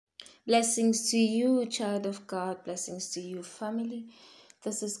Blessings to you, child of God. Blessings to you, family.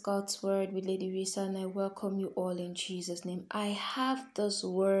 This is God's word with Lady Risa, and I welcome you all in Jesus' name. I have this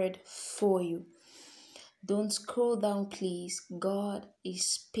word for you. Don't scroll down, please. God is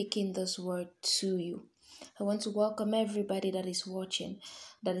speaking this word to you. I want to welcome everybody that is watching,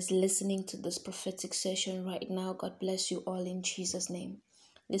 that is listening to this prophetic session right now. God bless you all in Jesus' name.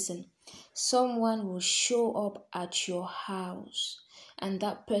 Listen, someone will show up at your house and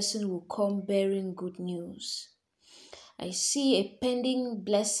that person will come bearing good news. I see a pending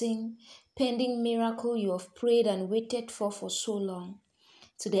blessing, pending miracle you have prayed and waited for so long,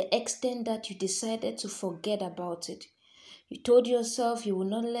 to the extent that you decided to forget about it. You told yourself you will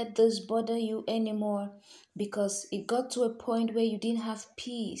not let this bother you anymore because it got to a point where you didn't have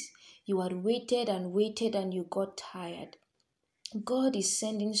peace. You had waited and waited and you got tired. God is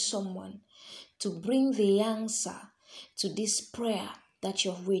sending someone to bring the answer to this prayer that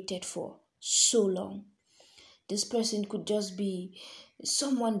you've waited for so long. This person could just be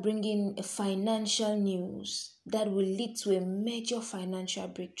someone bringing a financial news that will lead to a major financial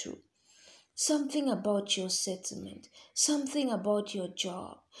breakthrough. Something about your settlement, something about your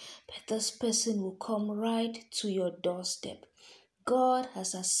job, but this person will come right to your doorstep. God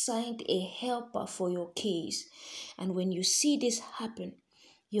has assigned a helper for your case, and when you see this happen,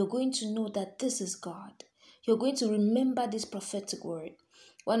 you're going to know that this is God. You're going to remember this prophetic word.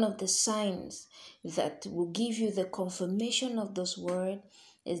 One of the signs that will give you the confirmation of this word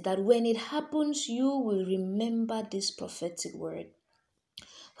is that when it happens, you will remember this prophetic word.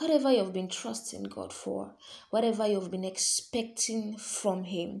 Whatever you've been trusting God for, whatever you've been expecting from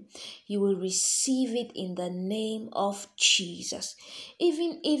Him, you will receive it in the name of Jesus.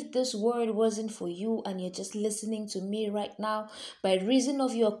 Even if this word wasn't for you and you're just listening to me right now, by reason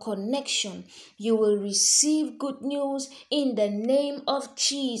of your connection, you will receive good news in the name of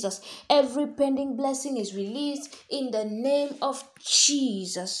Jesus. Every pending blessing is released in the name of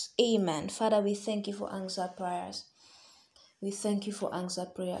Jesus. Amen. Father, we thank you for answered prayers. We thank you for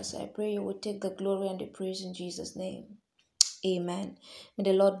answered prayers. I pray you will take the glory and the praise in Jesus' name. Amen. May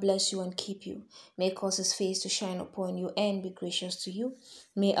the Lord bless you and keep you. May He cause His face to shine upon you and be gracious to you.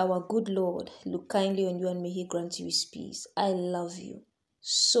 May our good Lord look kindly on you and may He grant you His peace. I love you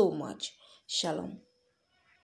so much. Shalom.